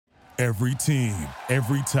Every team,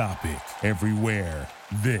 every topic, everywhere.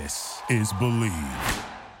 This is Believe.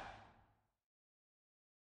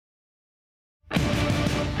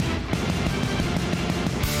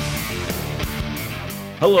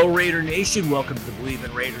 Hello, Raider Nation. Welcome to the Believe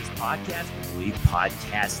in Raiders podcast, the Believe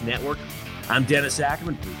Podcast Network. I'm Dennis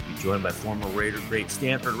Ackerman, pleased to be joined by former Raider great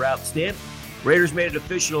Stanford Ralph Stamp. Raiders made it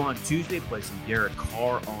official on Tuesday, placing Derek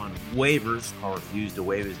Carr on waivers. Carr refused to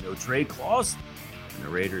waive his no-trade clause, and the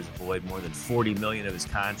Raiders avoid more than $40 million of his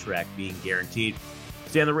contract being guaranteed.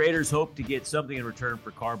 Stan, the Raiders hope to get something in return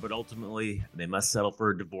for Carr, but ultimately they must settle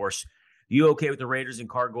for a divorce. You okay with the Raiders and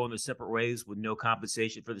Carr going their separate ways with no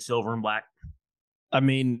compensation for the silver and black? I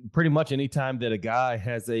mean, pretty much any time that a guy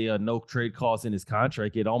has a no trade clause in his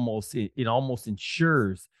contract, it almost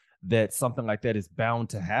ensures that something like that is bound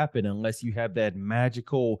to happen unless you have that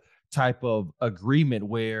magical type of agreement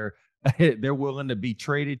where they're willing to be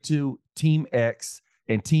traded to Team X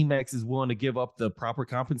and Team X is willing to give up the proper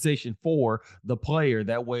compensation for the player.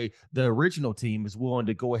 That way, the original team is willing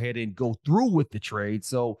to go ahead and go through with the trade.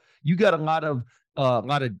 So you got a lot of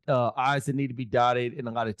I's that need to be dotted and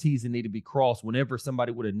a lot of T's that need to be crossed whenever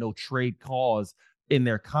somebody with a no trade clause in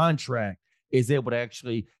their contract is able to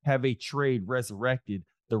actually have a trade resurrected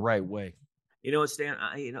the right way. You know what, Stan?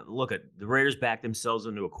 Look at the Raiders backed themselves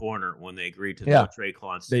into a corner when they agreed to the no trade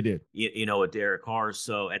clause. They did. With Derek Carr.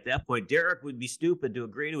 So at that point, Derek would be stupid to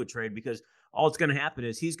agree to a trade because all that's going to happen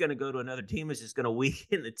is he's going to go to another team. It's just going to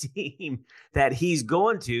weaken the team that he's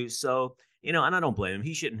going to. So, and I don't blame him.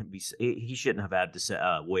 He shouldn't have had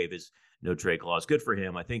to waive his no trade clause. Good for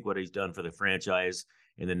him. I think what he's done for the franchise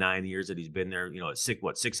in the 9 years that he's been there.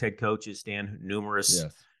 Six head coaches, Stan, numerous.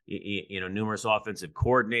 Yes. Numerous offensive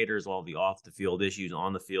coordinators, all the off the field issues,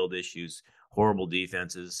 on the field issues, horrible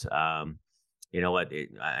defenses. I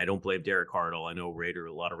don't blame Derek Carr at all. I know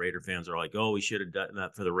a lot of Raider fans are like, oh, he should have done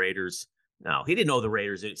that for the Raiders. No, he didn't know the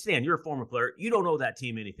Raiders. Stan, you're a former player. You don't know that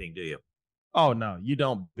team anything, do you? Oh, no, you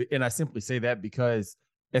don't. And I simply say that because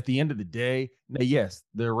at the end of the day, yes,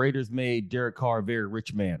 the Raiders made Derek Carr a very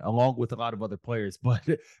rich man, along with a lot of other players, but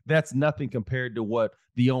that's nothing compared to what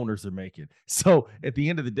the owners are making. So at the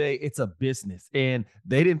end of the day, it's a business. And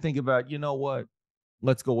they didn't think about, you know what,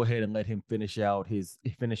 let's go ahead and let him finish out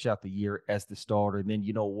the year as the starter. And then,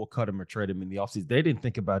 we'll cut him or trade him in the offseason. They didn't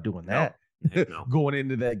think about doing that. No. Going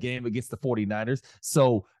into that game against the 49ers.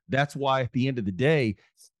 So that's why at the end of the day,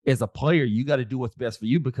 as a player, you got to do what's best for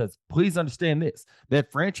you, because please understand this,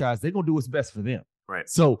 that franchise, they're going to do what's best for them. Right.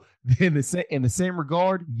 So in the same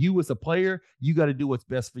regard, you as a player, you got to do what's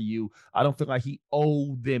best for you. I don't feel like he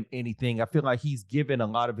owed them anything. I feel like he's given a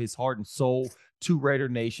lot of his heart and soul to Raider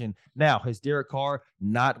Nation. Now, has Derek Carr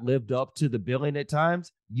not lived up to the billing at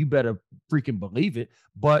times? You better freaking believe it.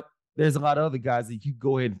 But there's a lot of other guys that you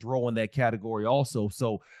go ahead and throw in that category also.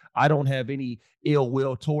 So I don't have any ill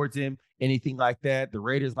will towards him, anything like that. The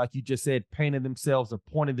Raiders, like you just said, painted themselves or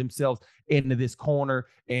pointed themselves into this corner,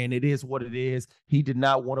 and it is what it is. He did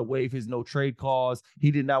not want to waive his no trade clause. He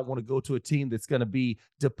did not want to go to a team that's going to be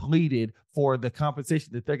depleted for the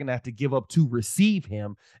compensation that they're going to have to give up to receive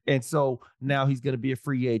him. And so now he's going to be a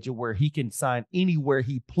free agent where he can sign anywhere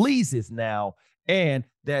he pleases now. And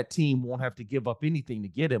that team won't have to give up anything to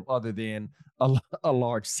get him other than a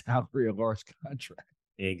large salary, a large contract.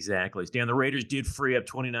 Exactly. Stan, the Raiders did free up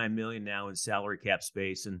 $29 million now in salary cap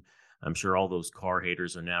space, and I'm sure all those Carr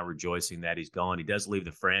haters are now rejoicing that he's gone. He does leave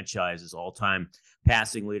the franchise's all-time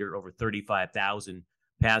passing leader, over 35,000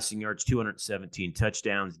 passing yards, 217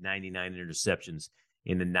 touchdowns, 99 interceptions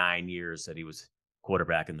in the 9 years that he was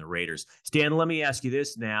quarterback in the Raiders. Stan, let me ask you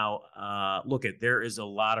this now. There is a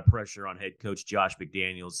lot of pressure on head coach Josh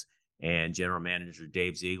McDaniels and general manager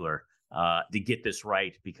Dave Ziegler to get this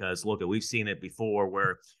right, because we've seen it before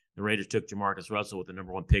where the Raiders took Jamarcus Russell with the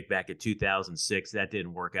number 1 pick back in 2006. That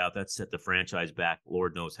didn't work out. That set the franchise back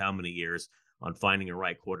Lord knows how many years on finding a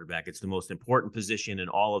right quarterback. It's the most important position in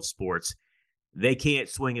all of sports. They can't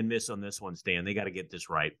swing and miss on this one, Stan. They got to get this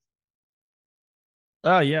right.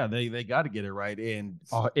 Yeah, they got to get it right.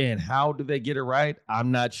 And how do they get it right?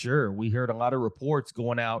 I'm not sure. We heard a lot of reports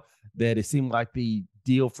going out that it seemed like the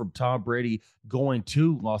deal from Tom Brady going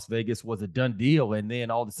to Las Vegas was a done deal. And then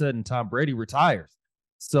all of a sudden, Tom Brady retires.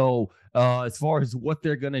 So as far as what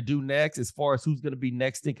they're going to do next, as far as who's going to be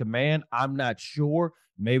next in command, I'm not sure.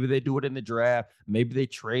 Maybe they do it in the draft. Maybe they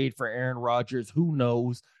trade for Aaron Rodgers. Who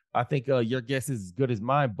knows? I think your guess is as good as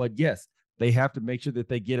mine. But yes, they have to make sure that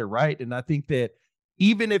they get it right. And I think that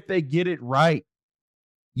even if they get it right,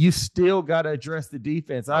 you still got to address the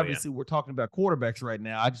defense. Obviously, we're talking about quarterbacks right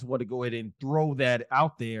now. I just want to go ahead and throw that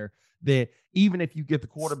out there, that even if you get the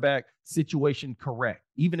quarterback situation correct,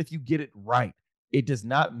 even if you get it right, it does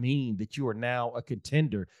not mean that you are now a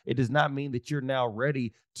contender. It does not mean that you're now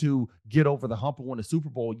ready to get over the hump and win a Super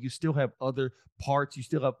Bowl. You still have other parts. You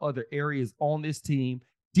still have other areas on this team,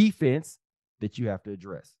 defense, that you have to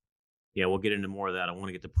address. Yeah, we'll get into more of that. I want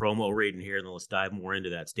to get the promo rating here, and then let's dive more into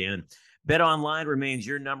that, Stan. BetOnline remains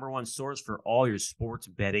your number one source for all your sports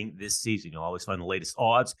betting this season. You'll always find the latest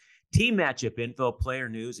odds, team matchup info, player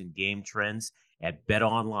news, and game trends at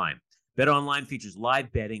BetOnline. BetOnline features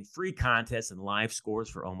live betting, free contests, and live scores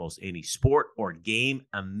for almost any sport or game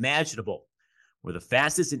imaginable. We're the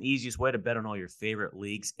fastest and easiest way to bet on all your favorite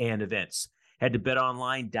leagues and events. Head to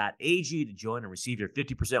betonline.ag to join and receive your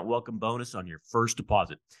 50% welcome bonus on your first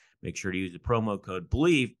deposit. Make sure to use the promo code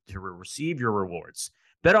BLEAV to receive your rewards.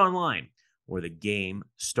 BetOnline, where the game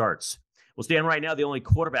starts. Well, Stan, right now, the only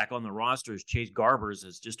quarterback on the roster is Chase Garbers.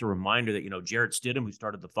 As just a reminder that, Jarrett Stidham, who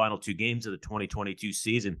started the final 2 games of the 2022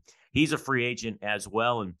 season, he's a free agent as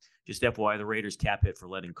well. And just FYI, the Raiders' cap hit for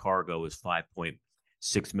letting Carr go is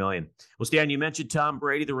 $5.6 million. Well, Stan, you mentioned Tom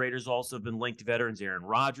Brady. The Raiders also have been linked to veterans Aaron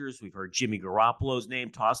Rodgers. We've heard Jimmy Garoppolo's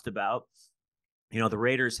name tossed about. The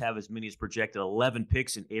Raiders have as many as projected 11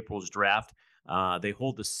 picks in April's draft. They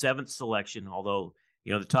hold the 7th selection, although,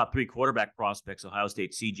 the top 3 quarterback prospects, Ohio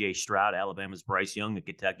State's C.J. Stroud, Alabama's Bryce Young, and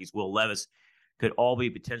Kentucky's Will Levis, could all be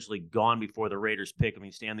potentially gone before the Raiders pick.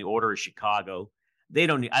 Stan, the order is Chicago. I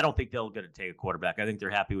don't think they're going to take a quarterback. I think they're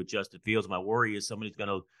happy with Justin Fields. My worry is somebody's going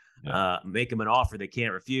to make them an offer they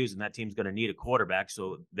can't refuse, and that team's going to need a quarterback.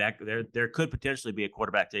 So that there could potentially be a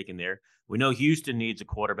quarterback taken there. We know Houston needs a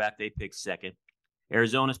quarterback. They picked 2nd.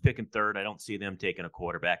 Arizona's picking 3rd. I don't see them taking a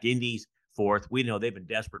quarterback. Indy's 4th. We know they've been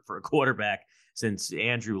desperate for a quarterback since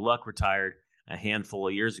Andrew Luck retired a handful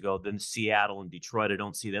of years ago. Then Seattle and Detroit, I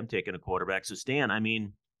don't see them taking a quarterback. So,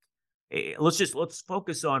 Stan, let's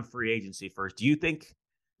focus on free agency first. Do you think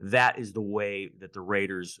that is the way that the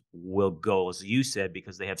Raiders will go, as you said,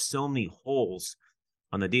 because they have so many holes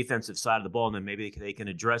on the defensive side of the ball, and then maybe they can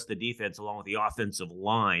address the defense along with the offensive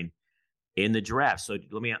line in the draft? So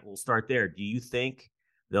we'll start there. Do you think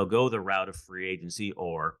they'll go the route of free agency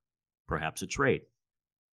or perhaps a trade?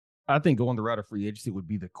 I think going the route of free agency would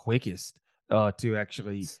be the quickest to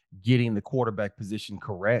actually getting the quarterback position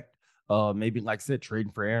correct. Maybe, like I said,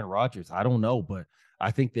 trading for Aaron Rodgers. I don't know, but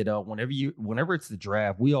I think that whenever it's the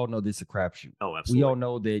draft, we all know this is a crapshoot. Oh, absolutely. We all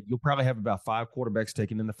know that you'll probably have about 5 quarterbacks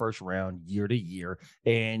taken in the first round year to year,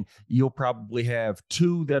 and you'll probably have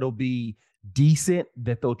 2 that'll be decent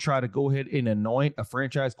that they'll try to go ahead and anoint a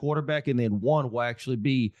franchise quarterback, and then 1 will actually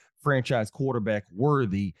be franchise quarterback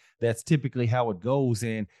worthy. That's typically how it goes,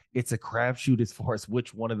 and it's a crapshoot as far as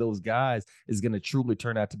which one of those guys is going to truly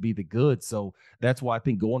turn out to be the good. So that's why I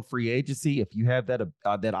think going free agency, if you have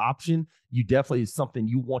that option, you definitely is something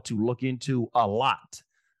you want to look into a lot.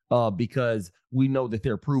 Because we know that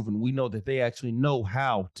they're proven. We know that they actually know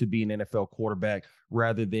how to be an NFL quarterback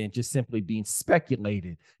rather than just simply being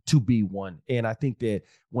speculated to be one. And I think that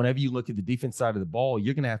whenever you look at the defense side of the ball,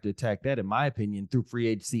 you're going to have to attack that, in my opinion, through free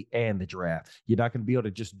agency and the draft. You're not going to be able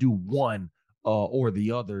to just do one or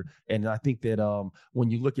the other. And I think that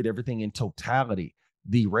when you look at everything in totality,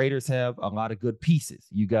 the Raiders have a lot of good pieces.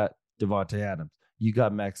 You got Devontae Adams. You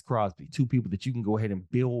got Max Crosby, 2 people that you can go ahead and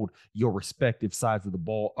build your respective sides of the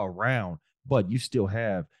ball around, but you still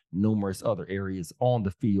have numerous other areas on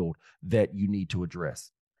the field that you need to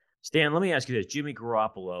address. Stan, let me ask you this. Jimmy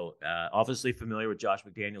Garoppolo, obviously familiar with Josh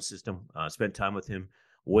McDaniel's system, spent time with him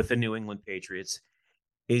with the New England Patriots.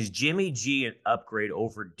 Is Jimmy G an upgrade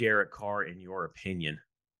over Derek Carr, in your opinion?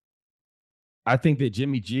 I think that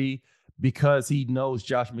Jimmy G, because he knows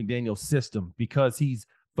Josh McDaniel's system, because he's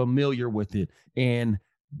familiar with it, and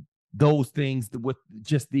those things with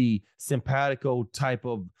just the simpatico type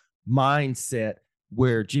of mindset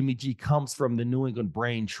where Jimmy G comes from, the New England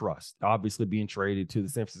brain trust, obviously being traded to the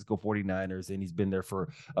San Francisco 49ers, and he's been there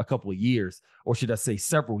for a couple of years, or should I say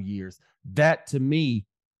several years. That to me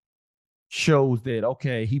shows that,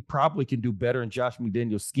 okay, he probably can do better in Josh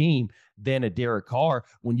McDaniel's scheme than a Derek Carr.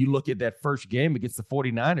 When you look at that first game against the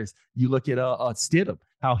 49ers, you look at Stidham,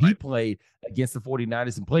 how he played against the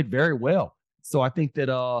 49ers and played very well. So I think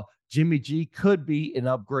that Jimmy G could be an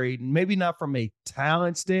upgrade, maybe not from a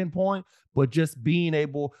talent standpoint, but just being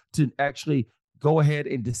able to actually go ahead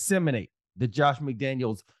and disseminate the Josh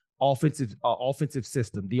McDaniels offensive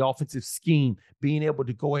system, the offensive scheme, being able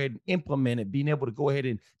to go ahead and implement it, being able to go ahead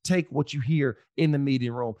and take what you hear in the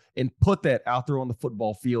meeting room and put that out there on the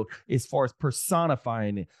football field as far as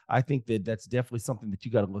personifying it. I think that that's definitely something that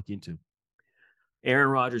you got to look into. Aaron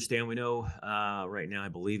Rodgers, Stan, we know right now, I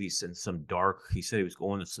believe he's in he said he was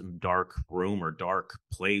going to some dark room or dark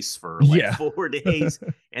place for like Yeah. 4 days.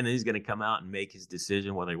 And then he's going to come out and make his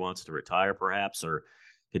decision whether he wants to retire perhaps or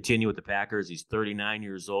continue with the Packers. He's 39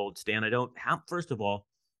 years old. Stan, first of all,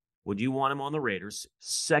 would you want him on the Raiders?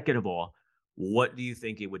 Second of all, what do you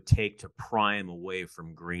think it would take to pry him away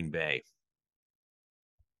from Green Bay?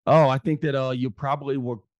 Oh, I think that you're probably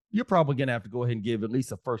gonna have to go ahead and give at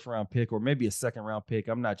least a first round pick or maybe a second round pick.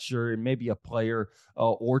 I'm not sure, and maybe a player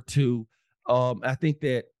or two. I think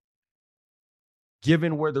that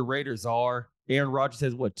given where the Raiders are, Aaron Rodgers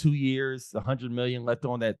has 2 years, $100 million left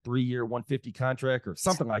on that 3-year, $150 contract or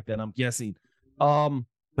something like that. I'm guessing.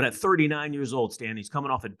 But at 39 years old, Stan, he's coming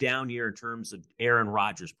off a down year in terms of Aaron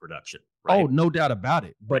Rodgers production. Right? Oh, no doubt about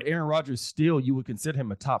it. But Aaron Rodgers still, you would consider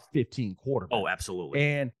him a top 15 quarterback. Oh,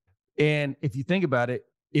 absolutely. And if you think about it,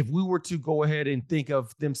 if we were to go ahead and think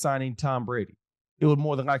of them signing Tom Brady, it would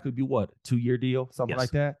more than likely be a 2-year deal, something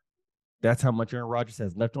like that. That's how much Aaron Rodgers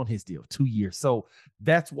has left on his deal, 2 years. So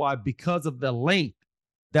that's why, because of the length,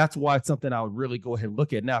 that's why it's something I would really go ahead and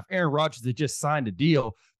look at. Now, if Aaron Rodgers had just signed a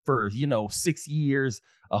deal for, 6 years,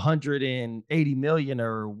 $180 million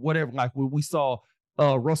or whatever, like when we saw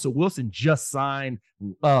Russell Wilson just sign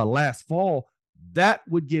last fall, that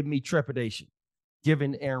would give me trepidation,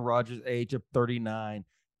 given Aaron Rodgers' age of 39.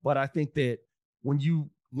 But I think that when you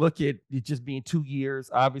look at it just being 2 years,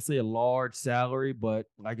 obviously a large salary, but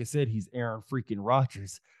like I said, he's Aaron freaking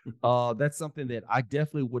Rodgers. That's something that I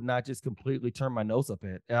definitely would not just completely turn my nose up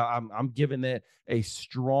at. I'm giving that a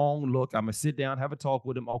strong look. I'm going to sit down, have a talk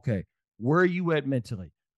with him. Okay, where are you at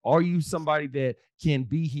mentally? Are you somebody that can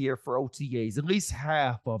be here for OTAs, at least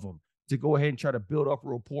half of them, to go ahead and try to build up a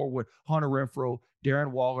rapport with Hunter Renfrow, Darren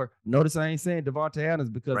Waller? Notice I ain't saying Devontae Adams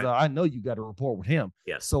because I know you got a rapport with him.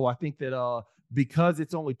 Yes. So I think that because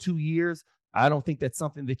it's only 2 years, I don't think that's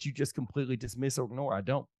something that you just completely dismiss or ignore. I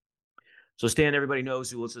don't. So, Stan, everybody knows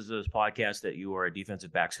who listens to this podcast that you are a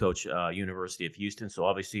defensive backs coach, University of Houston. So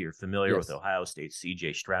obviously you're familiar with Ohio State's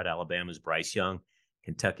C.J. Stroud, Alabama's Bryce Young,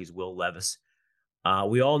 Kentucky's Will Levis.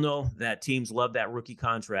 We all know that teams love that rookie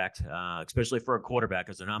contract, especially for a quarterback,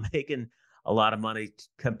 because they're not making a lot of money.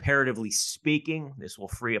 Comparatively speaking, this will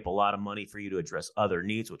free up a lot of money for you to address other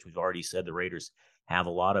needs, which we've already said the Raiders have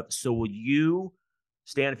a lot of. So would you,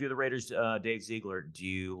 Stan, if you're the Raiders, Dave Ziegler, do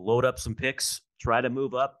you load up some picks, try to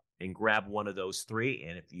move up and grab one of those three?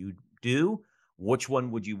 And if you do, which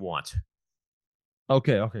one would you want?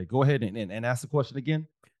 Okay. Go ahead and ask the question again.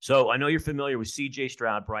 So I know you're familiar with C.J.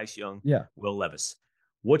 Stroud, Bryce Young, Will Levis.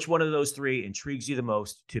 Which one of those three intrigues you the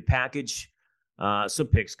most to package some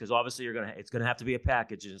picks? Because obviously it's gonna have to be a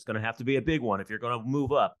package, and it's gonna have to be a big one if you're gonna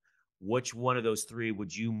move up. Which one of those three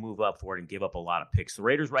would you move up for and give up a lot of picks? The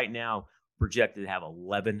Raiders right now projected to have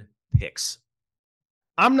 11 picks.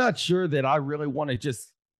 I'm not sure that I really want to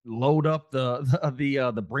just load up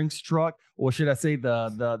the Brinks truck, or should I say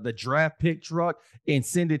the draft pick truck, and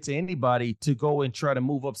send it to anybody to go and try to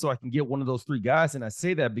move up so I can get one of those three guys. And I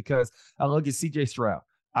say that because I look at CJ Stroud,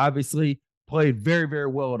 obviously played very, very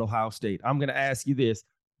well at Ohio State. I'm going to ask you this.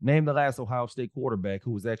 Name the last Ohio State quarterback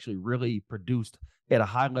who was actually really produced at a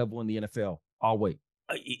high level in the NFL. I'll wait.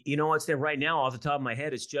 You know what's there right now off the top of my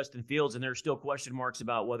head? It's Justin Fields, and there's still question marks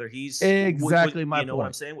about whether he's exactly my point. You know what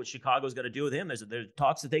I'm saying? What Chicago's going to do with him? There's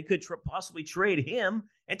talks that they could possibly trade him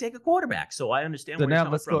and take a quarterback. So I understand where you're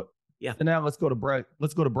coming from. Yeah. So now let's go to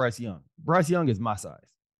Bryce Young. Bryce Young is my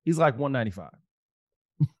size. He's like 195.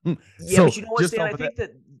 Yeah, but you know what, Stan? I think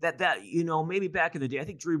that maybe back in the day, I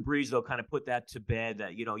think Drew Brees though kind of put that to bed.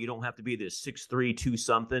 That you don't have to be this 6'3", 2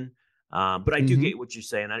 something. But I do get what you're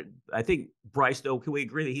saying. I think Bryce, though, can we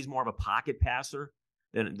agree that he's more of a pocket passer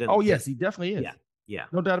than yes, he definitely is. Yeah.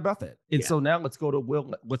 No doubt about that. And so now let's go to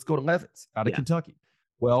Levis out of Kentucky.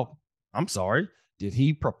 Well, I'm sorry. Did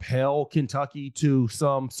he propel Kentucky to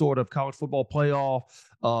some sort of college football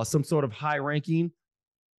playoff, some sort of high ranking?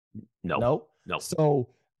 No. So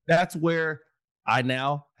that's where I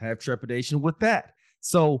now have trepidation with that.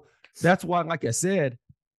 So that's why, like I said,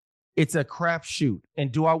 it's a crapshoot.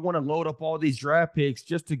 And do I want to load up all these draft picks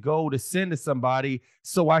just to go to send to somebody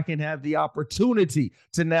so I can have the opportunity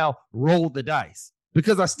to now roll the dice?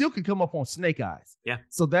 Because I still can come up on snake eyes. Yeah.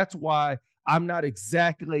 So that's why I'm not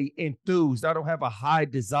exactly enthused. I don't have a high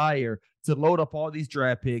desire to load up all these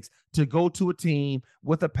draft picks to go to a team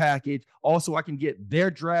with a package. Also, I can get their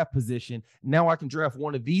draft position. Now I can draft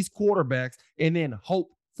one of these quarterbacks and then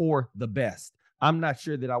hope for the best. I'm not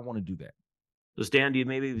sure that I want to do that. So, Stan, do you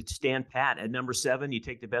maybe stand pat at number 7? You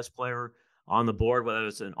take the best player on the board, whether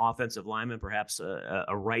it's an offensive lineman, perhaps a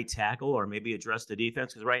right tackle, or maybe address the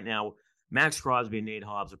defense? Because right now, Max Crosby and Nate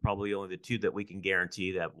Hobbs are probably only the two that we can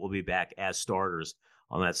guarantee that will be back as starters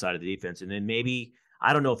on that side of the defense. And then maybe,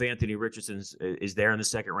 I don't know if Anthony Richardson is there in the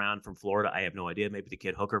second round from Florida. I have no idea. Maybe the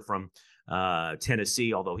kid Hooker from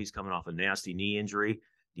Tennessee, although he's coming off a nasty knee injury.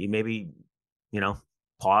 You maybe,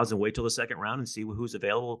 pause and wait till the second round and see who's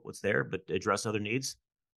available, what's there, but address other needs.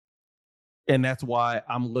 And that's why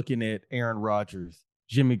I'm looking at Aaron Rodgers,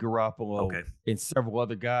 Jimmy Garoppolo, and several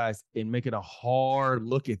other guys and making a hard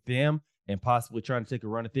look at them and possibly trying to take a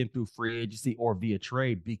run at them through free agency or via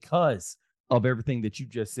trade because of everything that you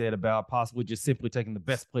just said about possibly just simply taking the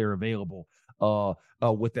best player available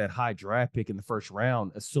with that high draft pick in the first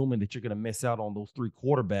round, assuming that you're going to miss out on those 3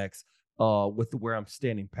 quarterbacks with where I'm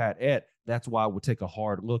standing pat at. That's why I would take a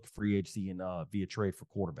hard look free agency and via trade for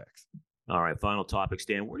quarterbacks. All right, final topic,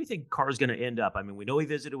 Stan. Where do you think Carr's going to end up? I mean, we know he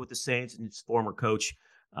visited with the Saints and his former coach,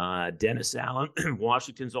 Dennis Allen.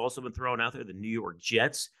 Washington's also been thrown out there, the New York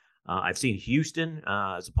Jets. I've seen Houston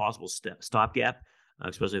as a possible stopgap,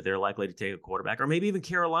 especially if they're likely to take a quarterback, or maybe even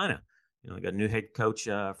Carolina. They got a new head coach,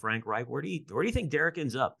 Frank Reich. Where do you think Derek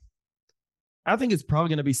ends up? I think it's probably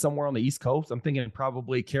going to be somewhere on the East Coast. I'm thinking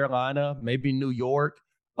probably Carolina, maybe New York.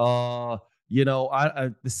 The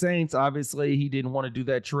Saints, obviously, he didn't want to do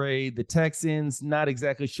that trade. The Texans, not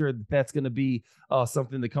exactly sure that's going to be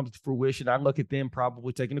something that comes to fruition. I look at them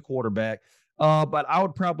probably taking a quarterback. But I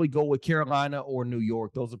would probably go with Carolina or New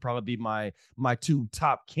York. Those would probably be my 2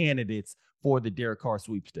 top candidates for the Derek Carr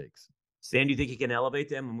sweepstakes. Stan, do you think he can elevate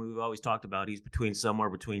them? And we've always talked about he's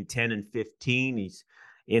somewhere between 10 and 15. He's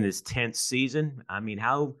in his 10th season. I mean,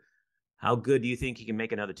 how good do you think he can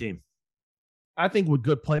make another team? I think with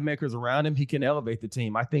good playmakers around him, he can elevate the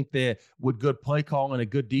team. I think that with good play call and a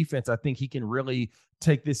good defense, I think he can really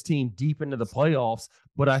take this team deep into the playoffs.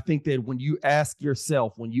 But I think that when you ask me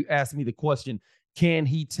the question, can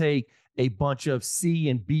he take a bunch of C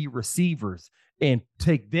and B receivers and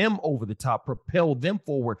take them over the top, propel them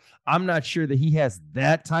forward? I'm not sure that he has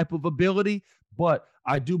that type of ability, but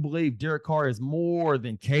I do believe Derek Carr is more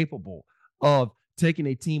than capable of taking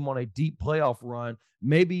a team on a deep playoff run,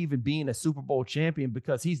 maybe even being a Super Bowl champion,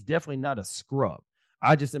 because he's definitely not a scrub.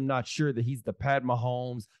 I just am not sure that he's the Pat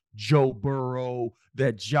Mahomes, Joe Burrow,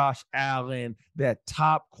 that Josh Allen, that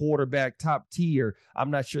top quarterback, top tier. I'm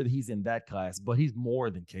not sure that he's in that class, but he's more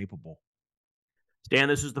than capable. Stan,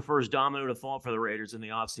 this is the first domino to fall for the Raiders in the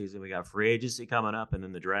offseason. We got free agency coming up and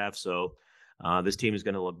then the draft. So this team is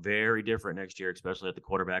going to look very different next year, especially at the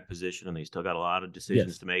quarterback position. And they still got a lot of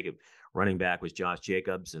decisions to make. Running back was Josh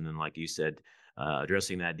Jacobs. And then, like you said,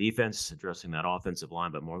 addressing that defense, addressing that offensive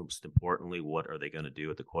line. But most importantly, what are they going to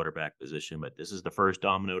do at the quarterback position? But this is the first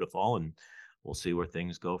domino to fall, and we'll see where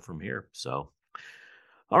things go from here. So,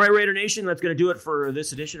 all right, Raider Nation, that's going to do it for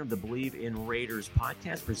this edition of the Believe in Raiders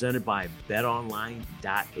podcast presented by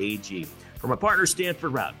betonline.ag. For my partner,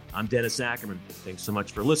 Stanford Routt, I'm Dennis Ackerman. Thanks so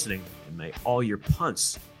much for listening, and may all your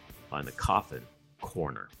punts find the coffin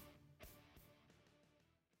corner.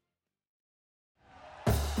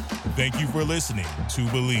 Thank you for listening to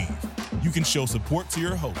Believe. You can show support to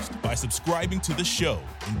your host by subscribing to the show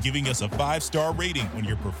and giving us a 5-star rating on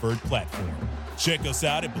your preferred platform. Check us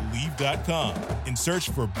out at Believe.com and search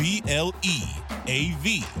for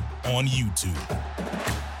BLEAV on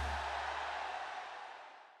YouTube.